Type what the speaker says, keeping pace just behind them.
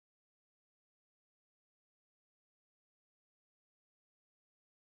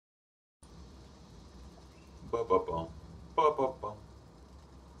Ba ba bum. Ba ba bum.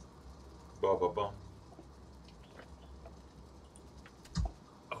 Ba ba bum.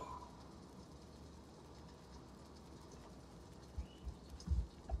 Oh.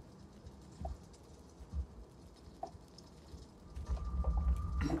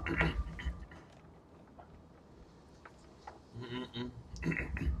 Mm-mm-mm.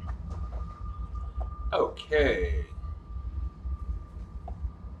 Okay.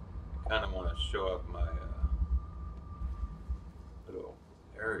 I kind of want to show off my little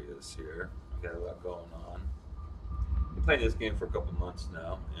areas here. I got a lot going on. Been playing this game for a couple months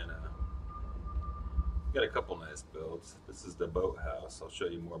now, and got a couple nice builds. This is the boathouse. I'll show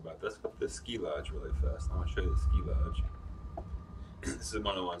you more about this. Let's go up to the ski lodge really fast. I want to show you the ski lodge. This is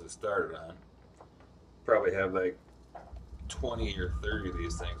one of the ones I started on. Probably have like 20 or 30 of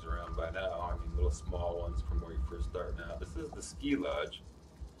these things around by now. I mean, little small ones from where you first start now. This is the ski lodge.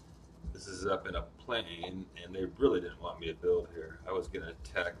 This is up in a plain, and they really didn't want me to build here. I was getting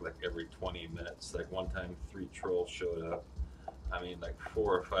attacked like every 20 minutes. Like one time, 3 trolls showed up. I mean, like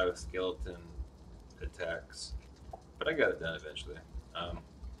 4 or 5 skeleton attacks. But I got it done eventually. Um,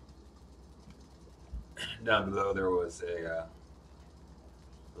 Down below there was a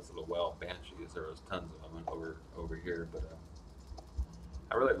those little wild banshees. There was tons of them over here, but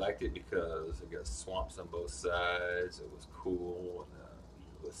I really liked it because it got swamps on both sides. It was cool, and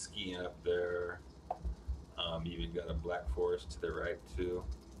it was skiing up there. You even got a black forest to the right too.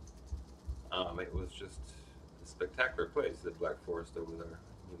 It was just a spectacular place. The black forest over there.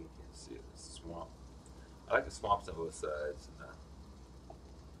 Maybe you can't see it. It's a swamp. I like the swamps on both sides and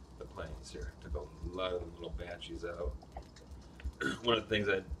the plains here. Took a lot of the little banshees out. One of the things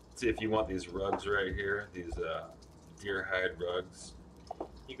I see if you want these rugs right here, these deer hide rugs,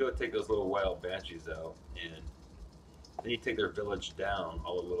 you go take those little wild banshees out, and then you take their village down.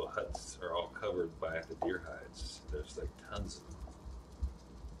 All the little huts are all covered by the deer hides. There's like tons of them,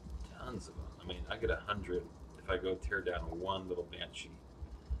 tons of them. I mean, I get 100 if I go tear down one little banshee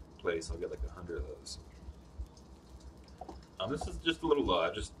place. I'll get like 100 of those. This is just a little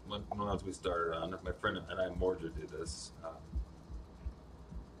lodge, just one of the ones we started on. My friend and I, Mordred, did this.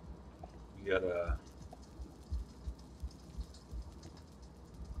 We got a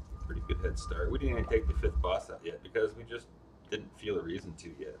pretty good head start. We didn't even take the 5th boss out yet because we just didn't feel a reason to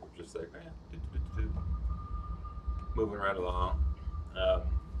yet. We're just like, moving right along. Um,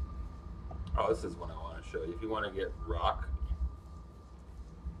 oh, this is one I want to show you. If you want to get rock,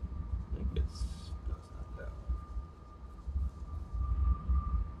 I think it's no, it's not that one.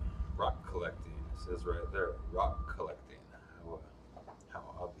 Rock collecting. It says right there, rock collecting. How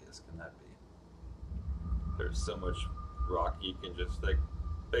obvious can that be? There's so much rock you can just like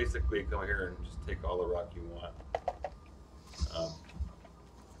basically come here and just take all the rock you want. Um,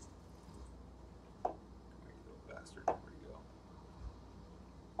 Come here, you little bastard. Where you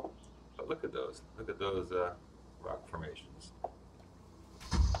go? But look at those. Look at those rock formations.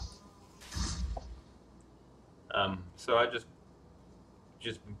 So I just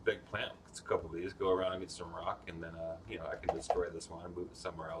big plant a couple of these, go around and get some rock, and then I can destroy this one and move it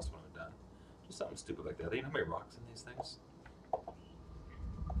somewhere else when I'm done. Just something stupid like that. You know how many rocks in these things?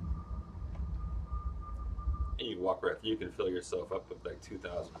 And you walk right through. You can fill yourself up with like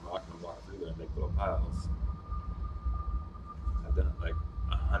 2,000 rock and walk through there and make little piles. I've done it like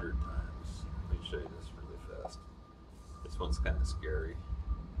 100 times. Let me show you this really fast. This one's kind of scary.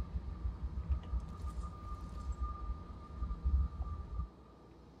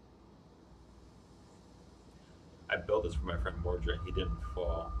 I built this for my friend Mordred. He didn't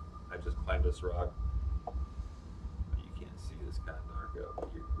fall. I just climbed this rock. You can't see, it's kind of dark out,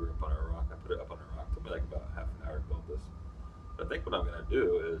 but you're up on a rock. I put it up on a rock. It took me like about half an hour to build this. But I think what I'm going to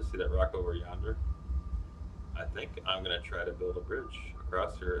do is, see that rock over yonder? I think I'm going to try to build a bridge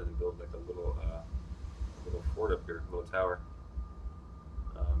across here and build like a little fort up here, a little tower.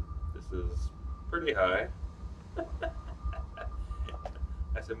 This is pretty high.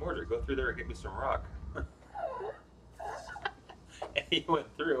 I said, Mordred, go through there and get me some rock. And he went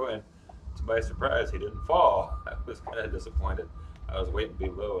through, and to my surprise, he didn't fall. I was kind of disappointed. I was waiting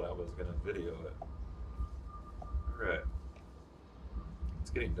below, and I was going to video it. Alright. It's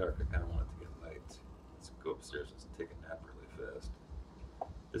getting dark. I kind of want it to get light. Let's go upstairs and take a nap really fast.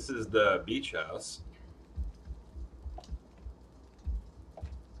 This is the beach house.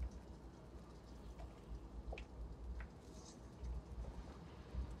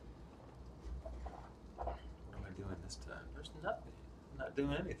 What am I doing this time? There's nothing. I'm not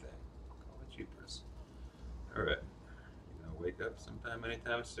doing anything. Call it jeepers. Alright. You gonna wake up sometime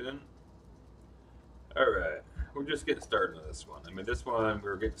anytime soon? Alright. we're just getting started on this one. I mean, this one we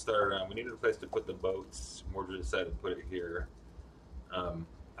were getting started on. We needed a place to put the boats. Mordred decided to put it here.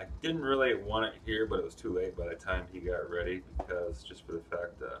 I didn't really want it here, but it was too late by the time he got ready because just for the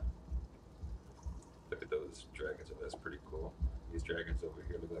fact that look at those dragons. Oh, that's pretty cool. These dragons over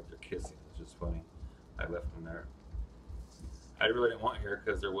here look like they're kissing. It's just funny. I left them there. I really didn't want here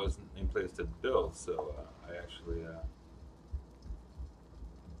because there wasn't any place to build, so I actually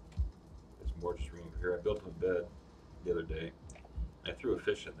there's more just room over here. I built him a bed the other day. I threw a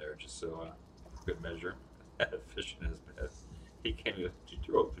fish in there just so good measure. I had a fish in his bed. He came and goes, "Did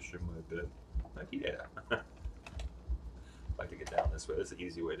you throw a fish in my bed?" I'm like, yeah. I like to get down this way. This is the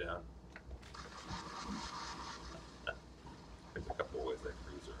easy way down. There's a couple of ways I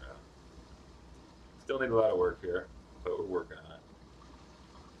cruise around. Still need a lot of work here, but we're working on it.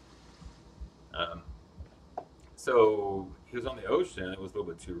 So he was on the ocean. It was a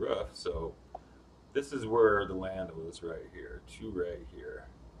little bit too rough. So this is where the land was right here, right here.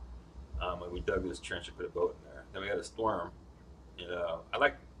 And we dug this trench and put a boat in there. Then we had a storm. You know, I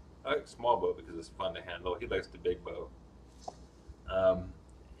like small boat because it's fun to handle. He likes the big boat.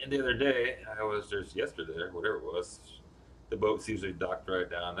 And the other day, I was just yesterday or whatever it was. The boat's usually docked right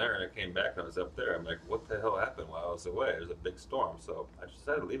down there, and I came back and I was up there. I'm like, what the hell happened while I was away? There's a big storm, so I just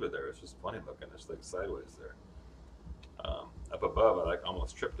decided to leave it there. It's just funny looking. It's like sideways there. Up above, I like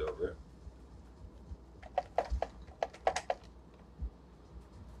almost tripped over it.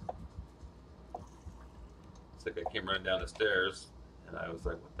 It's like I came running down the stairs, and I was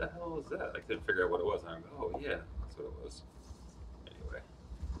like, what the hell was that? I couldn't figure out what it was. And I'm like, oh yeah, that's what it was. Anyway.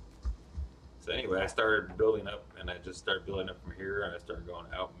 So anyway, I started building up, and I just started building up from here, and I started going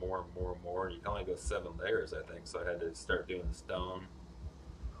out more and more and more. You can only go 7 layers, I think, so I had to start doing the stone.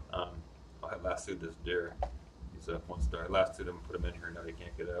 I lassoed this deer. He's up 1 star. I lassoed him, put him in here. Now he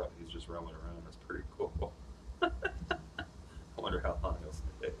can't get out. He's just roaming around. That's pretty cool. I wonder how long he'll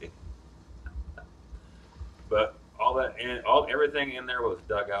stay. But everything in there was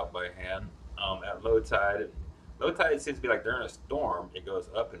dug out by hand at low tide. Low tide seems to be like during a storm, it goes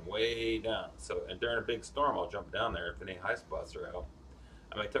up and way down. So, and during a big storm, I'll jump down there if any high spots are out.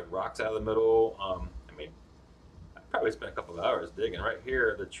 I mean, I took rocks out of the middle. I mean, I probably spent a couple of hours digging. Right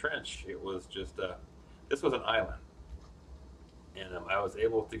here, the trench, it was just, this was an island. And I was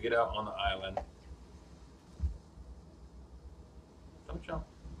able to get out on the island. Don't jump.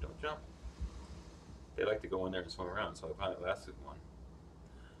 Don't jump. They like to go in there and swim around, so I finally lasted one.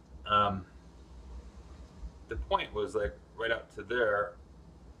 The point was like right out to there.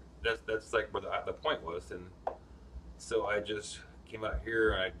 That's like where the point was, and so I just came out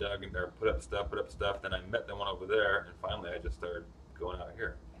here and I dug and put up stuff. Then I met the one over there, and finally I just started going out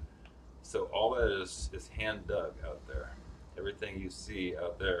here. So all that is hand dug out there. Everything you see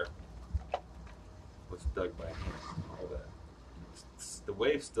out there was dug by hand. All that. The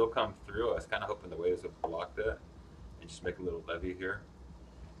waves still come through. I was kind of hoping the waves would block that and just make a little levee here.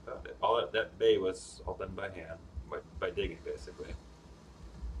 All that bay was all done by hand, by digging basically.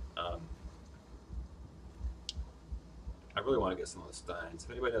 I really want to get some of the steins.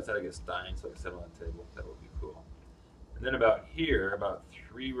 If anybody knows how to get steins, like set on the table, that would be cool. And then about here, about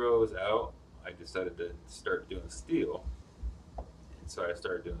 3 rows out, I decided to start doing steel. And so I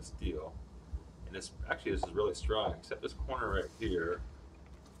started doing steel. And this is really strong, except this corner right here.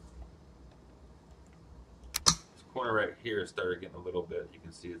 This corner right here started getting a little bit. You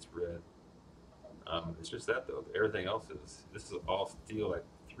can see it's red. It's just that though. Everything else this is all steel, like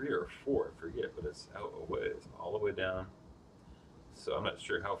 3 or 4, I forget, but it's out a ways, all the way down. So I'm not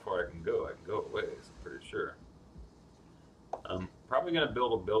sure how far I can go. I can go a ways, I'm pretty sure. Probably gonna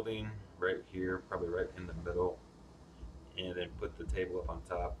build a building right here, probably right in the middle, and then put the table up on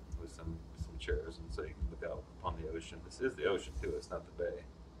top with some chairs, and so you can look out upon the ocean. This is the ocean too. It's not the bay.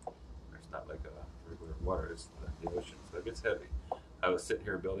 It's not like a regular water. It's the ocean, so it gets heavy. I was sitting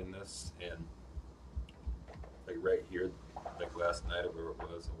here building this, and like right here, like last night or wherever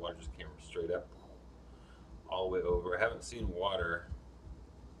it was, the water just came straight up, all the way over. I haven't seen water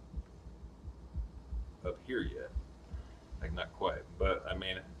up here yet. Like not quite, but I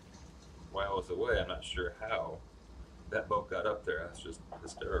mean, while I was away, I'm not sure how that boat got up there. That's just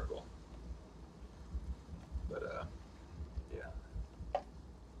hysterical. But yeah, I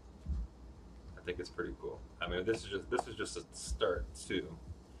think it's pretty cool. I mean, this is just a start too.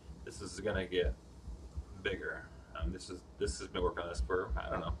 This is gonna get bigger. This has been working on this for I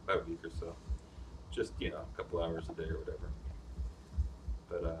don't know about a week or so. Just a couple hours a day or whatever.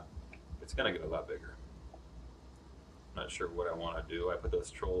 But it's gonna get a lot bigger. I'm not sure what I want to do. I put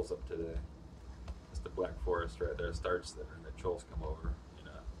those trolls up today. That's the black forest right there. It starts there, and the trolls come over.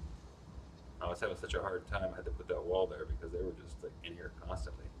 I was was having such a hard time, I had to put that wall there because they were just like in here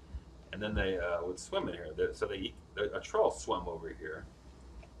constantly. And then they would swim in here. So they eat. A troll swim over here.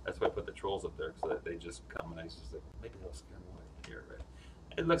 That's why I put the trolls up there, so that they just come, and I was just like, maybe they'll scare them away. Here, right?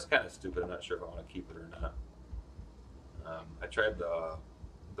 It looks kind of stupid. I'm not sure if I want to keep it or not. I tried the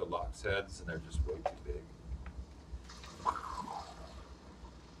lox heads, and they're just way too big.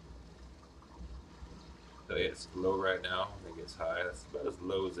 So yeah, it's low right now. It gets high. That's about as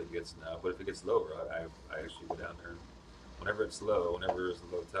low as it gets now. But if it gets lower, I actually go down there. Whenever it's low, whenever there's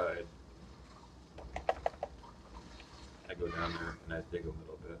a low tide, I go down there and I dig a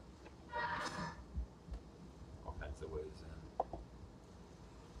little bit. All kinds of ways in.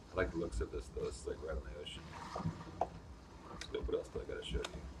 I like the looks of this though. It's like right on the ocean. So what else do I gotta show you?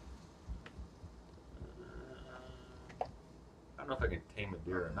 I don't know if I can tame a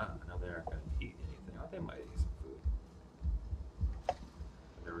deer or not. I know they aren't gonna eat anything. Oh, they might eat some food.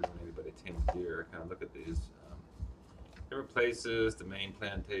 I've never known anybody tame a deer. I kind of look at these. Different places, the main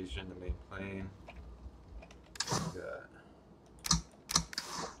plantation, the main plain.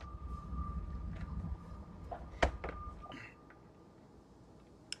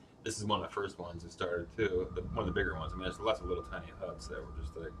 This is one of the first ones that started too. One of the bigger ones. I mean, there's lots of little tiny huts that were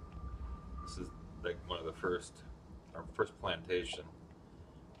just like. This is like one of the first, our first plantation.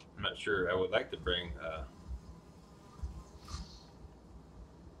 I'm not sure. I would like to bring.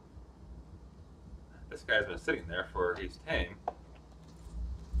 This guy's been sitting there for he's tame.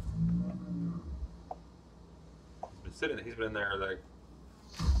 He's been there like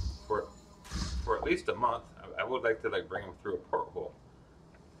for at least a month. I would like to like bring him through a porthole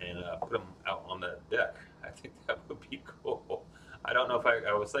and put him out on that deck. I think that would be cool. I don't know if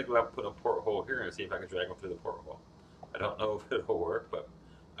I was thinking about putting a porthole here and see if I can drag him through the porthole. I don't know if it'll work, but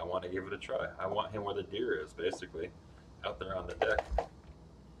I want to give it a try. I want him where the deer is, basically, out there on the deck.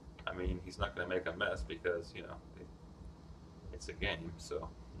 I mean, he's not going to make a mess because it's a game. So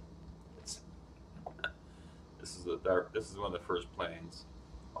it's this is one of the first planes.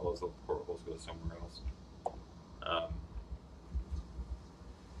 All those little portholes go somewhere else. I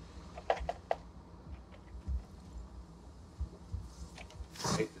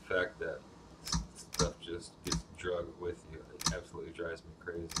hate the fact that stuff just gets drugged with you. It absolutely drives me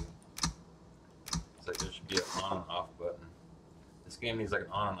crazy. It's like there should be an on and off button. This game needs like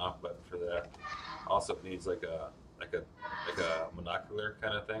an on and off button for that. Also, it needs like a monocular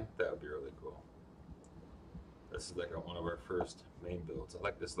kind of thing. That would be really cool. This is like one of our first main builds. I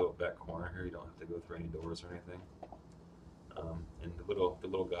like this little back corner here. You don't have to go through any doors or anything. And the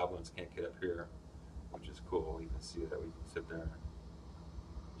little goblins can't get up here, which is cool. You can see that we can sit there and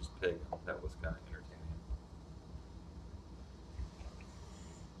just peg them. That was kind of entertaining.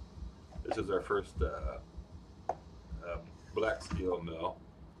 This is our first black steel mill.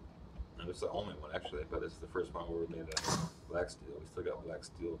 And it's the only one actually, but it's the first one where we made a black steel. We still got black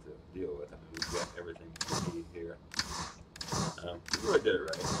steel to deal with. I mean, we've got everything we need here. We really did it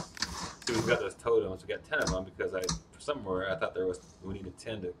right. So we've got those totems. We got 10 of them because somewhere I thought we needed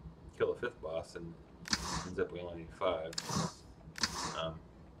 10 to kill the 5th boss, and it ends up we only need 5.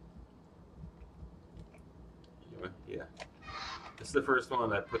 Anyway, yeah. This is the first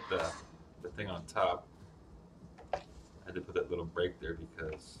one I put the thing on top. I had to put that little break there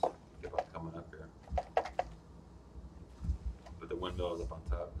because it kept on coming up here. But the window is up on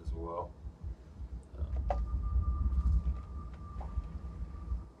top as well.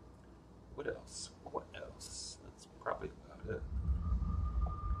 What else? What else? That's probably about it.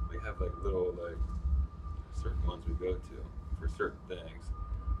 We have like little certain ones we go to for certain things.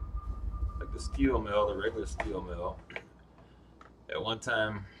 Like the steel mill, the regular steel mill. At one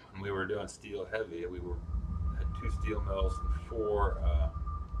time when we were doing steel heavy, we had 2 steel mills and 4.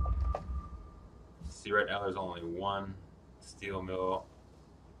 See, right now there's only 1 steel mill,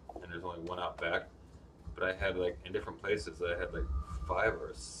 and there's only 1 out back. But I had like in different places, I had like 5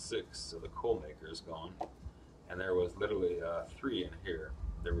 or 6 of the coal makers going, and there was literally 3 in here.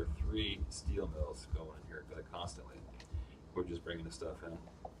 There were 3 steel mills going in here constantly. We're just bringing the stuff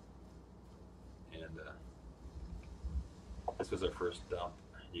in, and this was our first dump.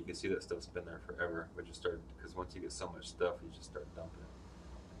 You can see that stuff's been there forever. We just started because once you get so much stuff, you just start dumping it.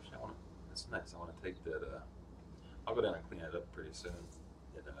 Actually, that's nice. I want to take that. I'll go down and clean it up pretty soon.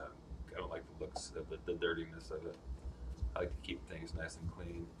 And, I don't like the looks of the dirtiness of it. I like to keep things nice and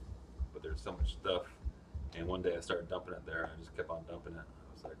clean, but there's so much stuff. And one day I started dumping it there, and I just kept on dumping it.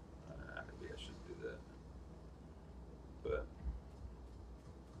 I was like, maybe I shouldn't do that. But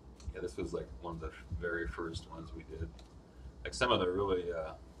yeah, this was like one of the very first ones we did. Like some of the really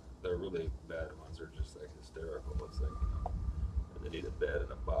bad ones are just like hysterical. It's like They need a bed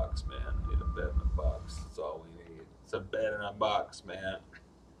in a box, man. They need a bed in a box. That's all we need. It's a bed in a box, man.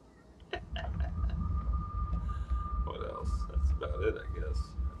 What else? That's about it, I guess.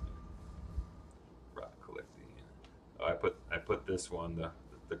 Rock collecting. Oh, I put this one,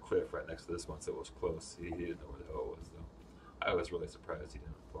 the cliff right next to this one, so it was close. He didn't know where the hell it was though. I was really surprised he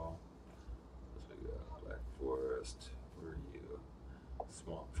didn't fall. So we got Black Forest. Where are you?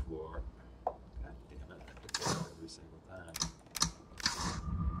 Swamp floor. God damn it! I get that every single time.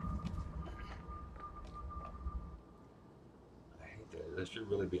 I hate that. There should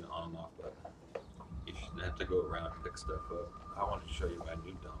really be an on and off button. You shouldn't have to go around and pick stuff up. I wanted to show you my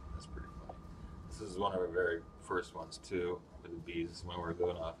new dump. That's pretty funny. This is one of our very first ones too, with the bees. This is when we're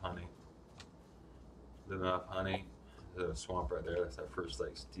living off honey. Living off honey. There's a swamp right there. That's our first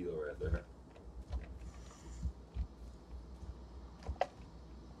like steel right there.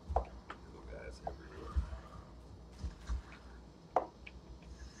 Little guys everywhere.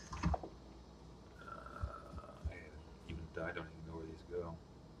 I even I don't even know where these go.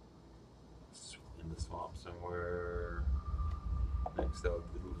 In the swamp somewhere. Next out,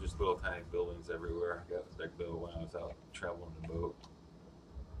 just little tiny buildings everywhere. I got a big bill when I was out traveling the boat.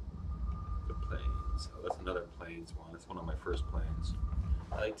 The planes. Oh, that's another planes one. That's one of my first planes.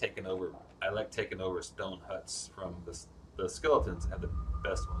 I like taking over stone huts from the skeletons have the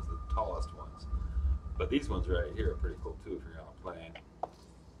best ones, the tallest ones. But these ones right here are pretty cool too if you're on a plane.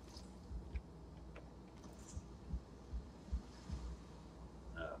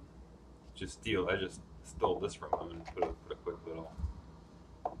 I just stole this from them and put a quick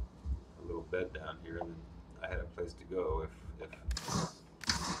little bed down here, and then I had a place to go if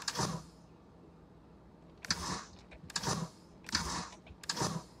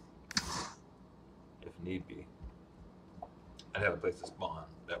need be. I'd have a place to spawn.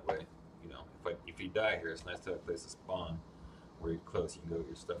 That way, if you die here, it's nice to have a place to spawn where you're close. You can go get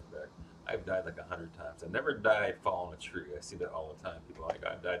your stuff back. I've died like 100 times. I've never died falling a tree. I see that all the time. People are like,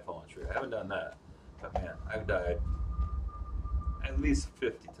 I've died falling a tree. I haven't done that. But man, I've died at least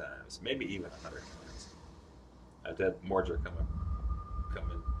 50 times, maybe even 100 times. I've had Mordra come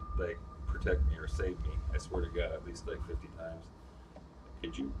and like protect me or save me. I swear to God, at least like 50 times.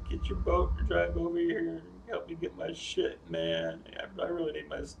 Could you get your boat and drive over here and help me get my shit, man? I really need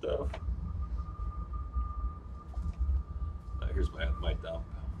my stuff. Here's my dump.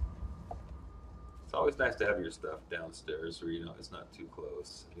 It's always nice to have your stuff downstairs where it's not too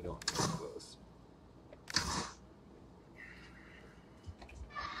close. You don't want to be too close.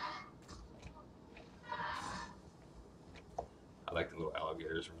 I like the little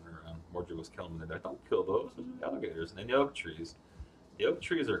alligators running around. Mordred was killing them. Don't kill those. Those are alligators. And then the oak trees. The oak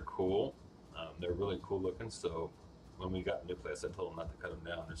trees are cool. They're really cool looking. So when we got a new place, I told them not to cut them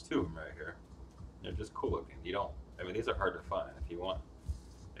down. There's two of them right here. They're just cool looking. These are hard to find. If you want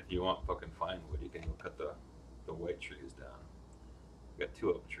fucking fine wood, you can go cut the white trees down. We got two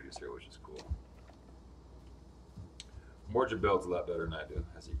oak trees here, which is cool. Mordred builds a lot better than I do,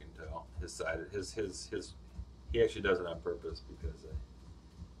 as you can tell. He actually does it on purpose because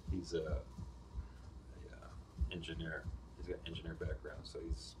he's a engineer. He's got an engineer background, so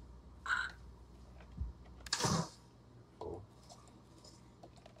he's cool.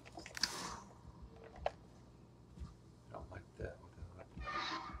 I don't like that.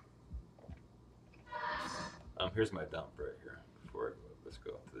 Here's my dump right here. Before I go, let's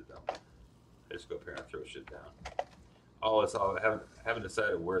go to the dump. I just go up here and throw shit down. I haven't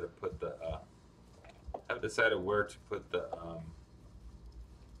decided where to put the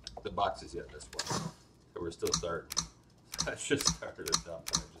boxes yet. This one, so we're still starting. I just started a dump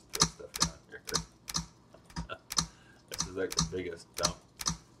and I just throw stuff down here. This is like the biggest dump.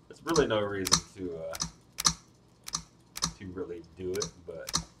 There's really no reason to really do it,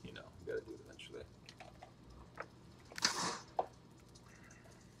 but you gotta do it eventually.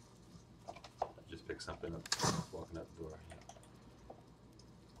 I just picked something up walking out the door.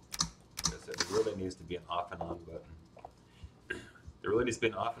 Like I said, there really needs to be an off and on button. There really needs to be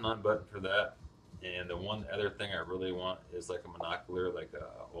an off and on button for that. And the one other thing I really want is like a monocular, like an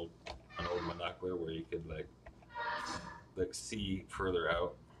old monocular where you could like see further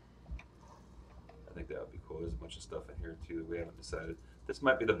out. I think that would be cool. There's a bunch of stuff in here too that we haven't decided. This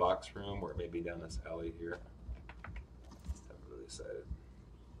might be the box room, or maybe down this alley here. Haven't really decided.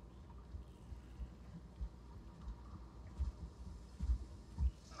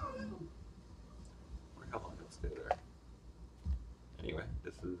 How long it'll stay there. Anyway,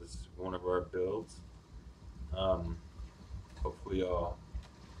 this is one of our builds. Hopefully I'll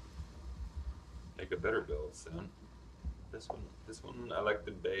make a better build soon. This one, I like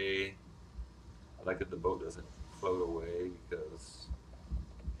the bay. I like that the boat doesn't float away because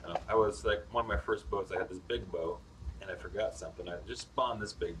I was like one of my first boats. I had this big boat, and I forgot something. I just spawned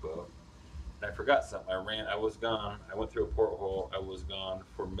this big boat, and I forgot something. I was gone. I went through a porthole. I was gone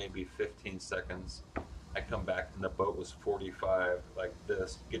for maybe 15 seconds. I come back, and the boat was 45, like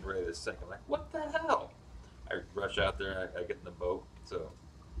this, getting ready to sink. I'm like, what the hell? I rush out there, and I get in the boat. So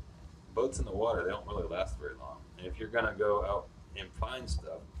boats in the water, they don't really last very long. And if you're gonna go out and find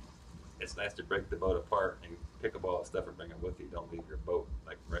stuff, it's nice to break the boat apart and pick up all that stuff and bring it with you. Don't leave your boat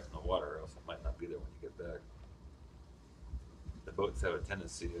like right in the water, or else it might not be there when you get back. The boats have a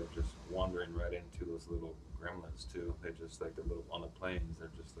tendency of just wandering right into those little gremlins too. They just like the little on the plains.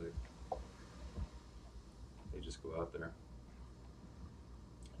 They're just like they just go out there.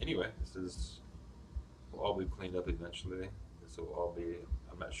 Anyway, this is will all be cleaned up eventually. This will all be.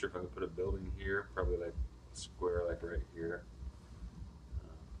 I'm not sure if I'm gonna put a building here. Probably like square, like right here,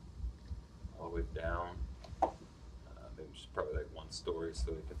 all the way down. Maybe just probably like one story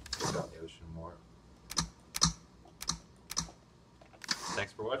so we can look out the ocean more.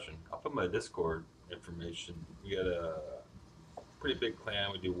 Thanks for watching. I'll put my Discord information. We got a pretty big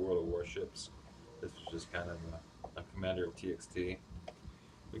clan. We do World of Warships. This is just kind of a commander of TXT.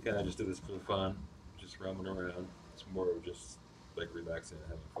 We kind of just do this for fun, just roaming around. It's more of just like relaxing and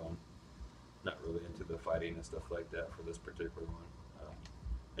having fun. Not really into the fighting and stuff like that for this particular one.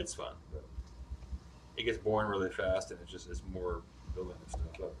 It's fun, but it gets boring really fast, and it's more building the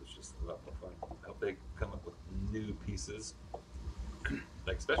stuff up. It's just a lot more fun. I hope they come up with new pieces,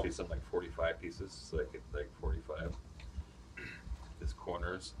 like especially some like 45 pieces, like 45. This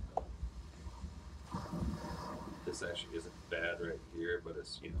corners. This actually isn't bad right here, but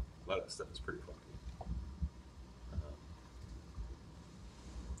it's a lot of stuff is pretty funky.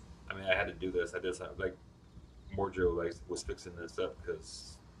 I mean, I had to do this. I did something like Morjo like was fixing this up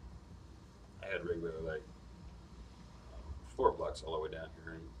because I had regular like floor blocks all the way down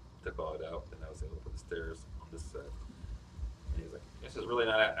here, and he took all it out, and I was able to put the stairs on this side. And he's like, "This is really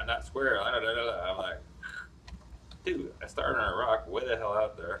not square." I'm like, "Dude, I started on a rock way the hell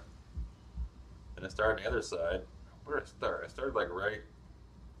out there, and I started on the other side. Where did I start? I started like right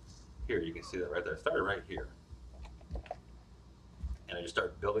here. You can see that right there. I started right here, and I just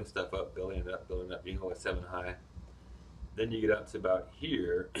started building stuff up, building it up, building it up. You can go like 7 high. Then you get up to about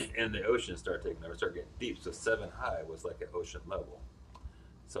here, and the ocean started taking over, started getting deep. So 7 high was like at ocean level.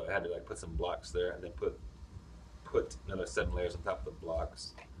 So I had to like put some blocks there, and then put another 7 layers on top of the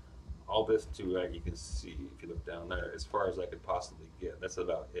blocks. All this to like you can see if you look down there, as far as I could possibly get. That's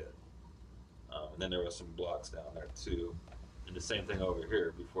about it. And then there was some blocks down there too, and the same thing over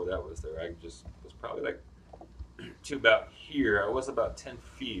here. Before that was there, I just was probably like to about here. I was about 10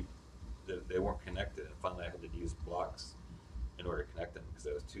 feet. They weren't connected, and finally I had to use blocks in order to connect them because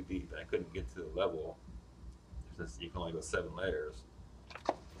it was too deep, and I couldn't get to the level since you can only go 7 layers.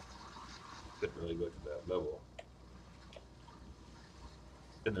 Couldn't really go to that level.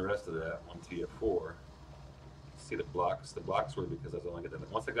 Then the rest of that 1, 2, 4. See the blocks? The blocks were because I was only getting them.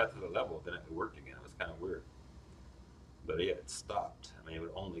 Once I got to the level, then it worked again. It was kind of weird. But yeah, it stopped. I mean, it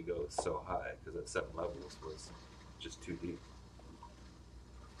would only go so high because that 7 levels was just too deep.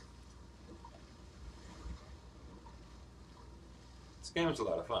 This game was a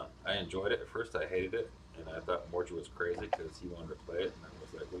lot of fun. I enjoyed it. At first, I hated it, and I thought Morja was crazy because he wanted to play it, and I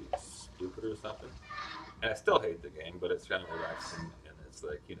was like, "What, are you stupid or something?" And I still hate the game, but it's kind of relaxing, and it's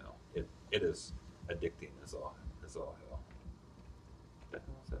like it is addicting. Is all hell. What the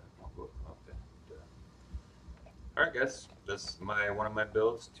hell is that? Okay. All right, guys. That's one of my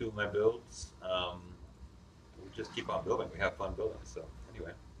builds. 2 of my builds. We just keep on building. We have fun building. So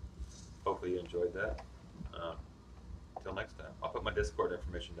anyway, hopefully you enjoyed that. Until next time, I'll put my Discord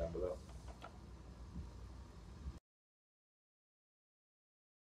information down below.